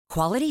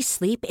Quality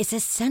sleep is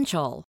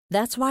essential.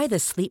 That's why the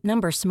Sleep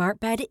Number Smart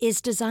Bed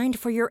is designed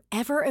for your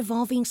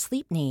ever-evolving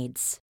sleep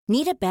needs.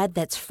 Need a bed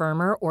that's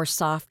firmer or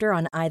softer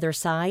on either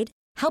side?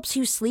 Helps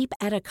you sleep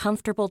at a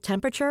comfortable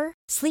temperature?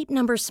 Sleep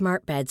Number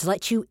Smart Beds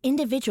let you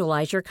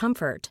individualize your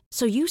comfort,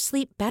 so you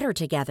sleep better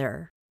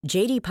together.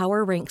 J.D.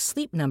 Power ranks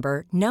Sleep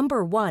Number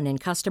number 1 in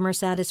customer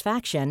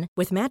satisfaction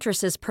with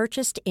mattresses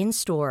purchased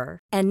in-store.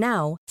 And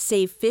now,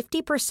 save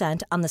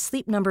 50% on the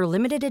Sleep Number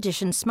Limited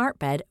Edition Smart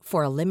Bed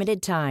for a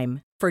limited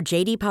time. For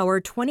J.D. Power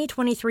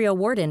 2023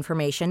 award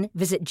information,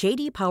 visit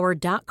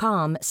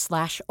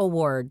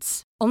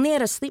jdpower.com/awards. Only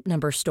at a Sleep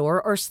Number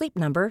store or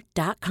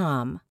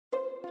sleepnumber.com.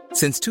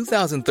 Since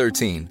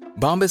 2013,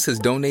 Bombas has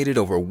donated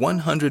over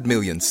 100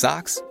 million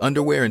socks,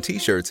 underwear, and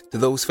T-shirts to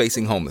those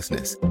facing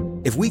homelessness.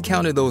 If we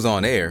counted those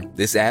on air,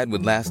 this ad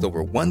would last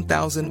over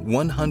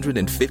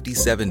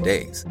 1,157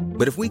 days.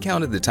 But if we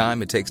counted the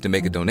time it takes to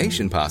make a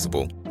donation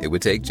possible, it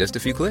would take just a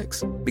few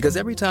clicks. Because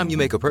every time you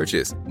make a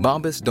purchase,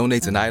 Bombas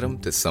donates an item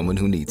to someone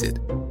who needs it.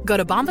 Go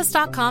to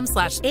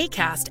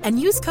bombas.com/ACAST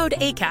and use code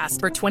ACAST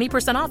for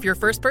 20% off your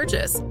first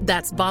purchase.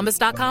 That's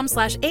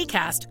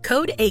bombas.com/ACAST,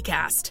 code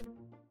ACAST.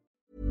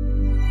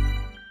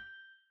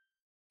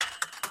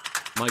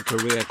 My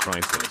Career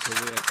Crisis.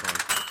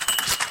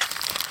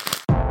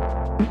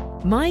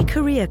 My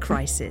Career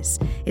Crisis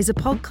is a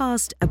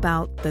podcast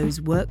about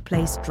those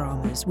workplace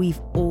dramas we've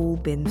all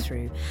been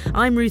through.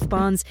 I'm Ruth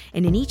Barnes,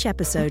 and in each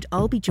episode,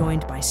 I'll be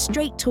joined by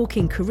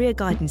straight-talking career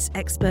guidance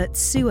expert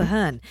Sue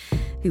Ahern,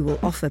 who will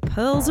offer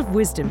pearls of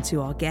wisdom to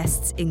our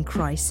guests in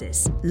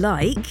crisis,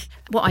 like...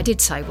 What I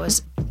did say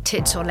was,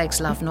 tits or legs,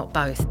 love, not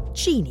both.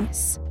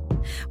 Genius.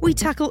 We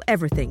tackle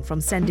everything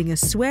from sending a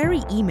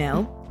sweary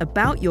email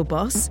about your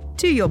boss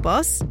to your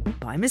boss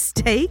by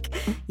mistake.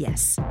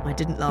 Yes, I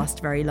didn't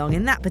last very long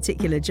in that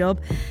particular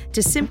job,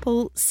 to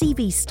simple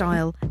CV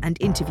style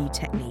and interview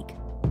technique.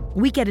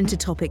 We get into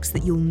topics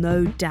that you'll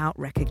no doubt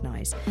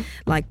recognise,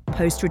 like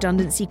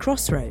post-redundancy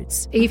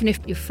crossroads. Even if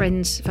your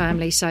friends,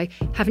 family say,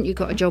 haven't you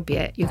got a job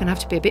yet, you're going to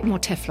have to be a bit more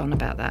Teflon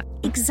about that.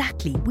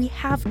 Exactly, we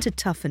have to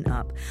toughen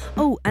up.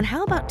 Oh, and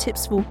how about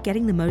tips for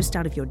getting the most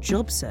out of your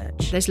job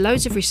search? There's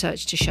loads of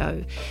research to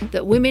show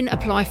that women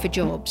apply for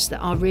jobs that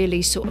are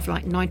really sort of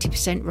like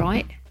 90%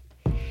 right.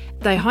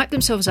 They hype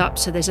themselves up,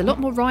 so there's a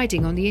lot more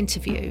riding on the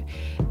interview.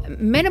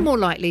 Men are more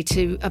likely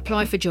to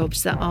apply for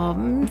jobs that are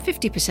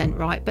 50%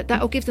 right, but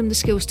that'll give them the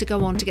skills to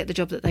go on to get the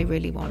job that they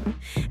really want.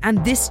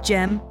 And this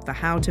gem for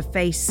how to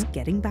face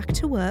getting back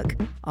to work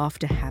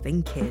after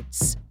having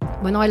kids.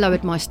 When I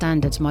lowered my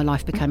standards, my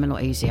life became a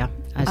lot easier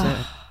as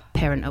a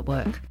parent at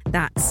work.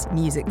 That's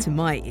music to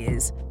my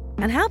ears.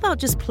 And how about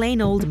just plain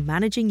old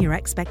managing your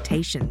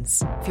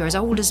expectations? If you're as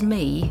old as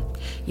me,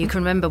 you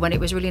can remember when it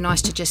was really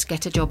nice to just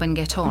get a job and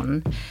get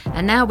on.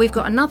 And now we've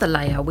got another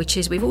layer, which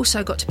is we've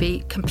also got to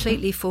be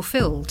completely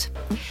fulfilled.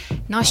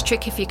 Nice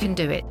trick if you can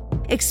do it.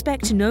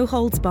 Expect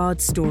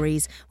no-holds-barred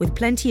stories with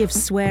plenty of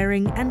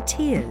swearing and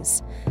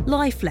tears,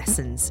 life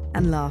lessons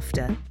and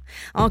laughter.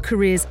 Our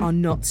careers are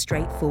not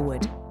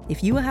straightforward.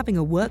 If you are having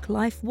a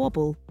work-life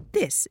wobble,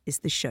 this is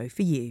the show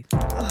for you.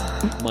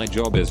 My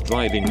job is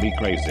driving me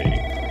crazy.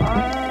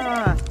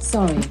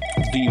 Sorry.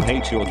 Do you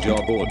hate your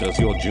job or does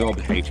your job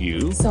hate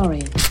you?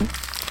 Sorry.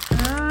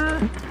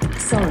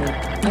 Sorry,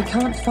 I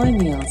can't find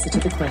the answer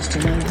to the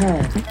question I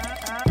heard.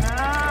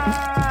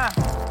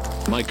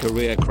 My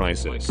Career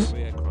Crisis.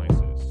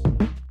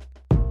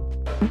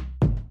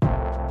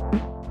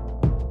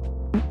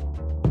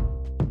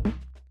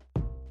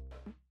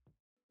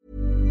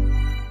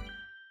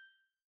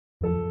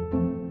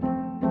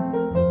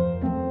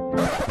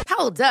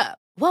 Hold up.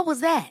 What was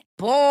that?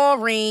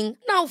 Boring.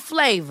 No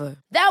flavor.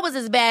 That was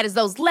as bad as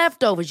those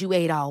leftovers you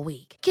ate all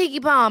week.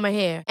 Keke Palmer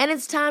here, and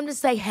it's time to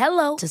say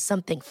hello to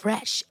something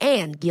fresh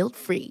and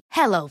guilt-free.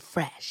 Hello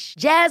Fresh.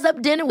 Jazz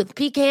up dinner with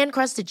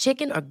pecan-crusted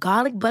chicken or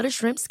garlic butter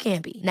shrimp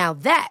scampi. Now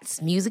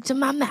that's music to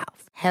my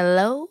mouth.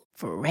 Hello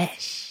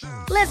Fresh.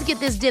 Let's get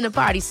this dinner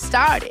party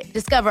started.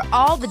 Discover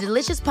all the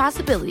delicious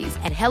possibilities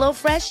at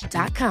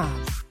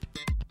hellofresh.com.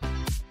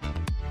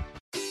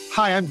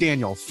 Hi, I'm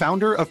Daniel,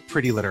 founder of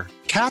Pretty Litter.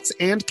 Cats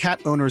and cat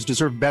owners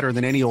deserve better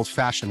than any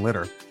old-fashioned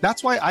litter.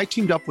 That's why I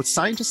teamed up with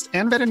scientists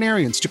and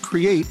veterinarians to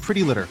create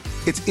Pretty Litter.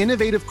 Its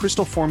innovative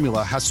crystal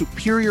formula has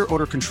superior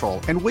odor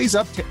control and weighs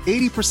up to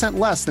 80%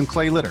 less than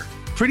clay litter.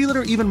 Pretty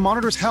Litter even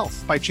monitors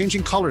health by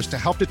changing colors to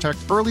help detect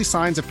early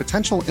signs of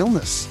potential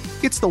illness.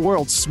 It's the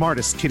world's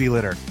smartest kitty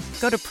litter.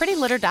 Go to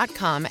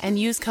prettylitter.com and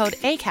use code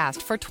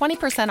ACAST for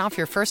 20% off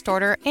your first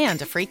order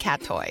and a free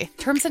cat toy.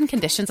 Terms and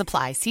conditions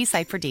apply. See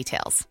site for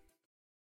details.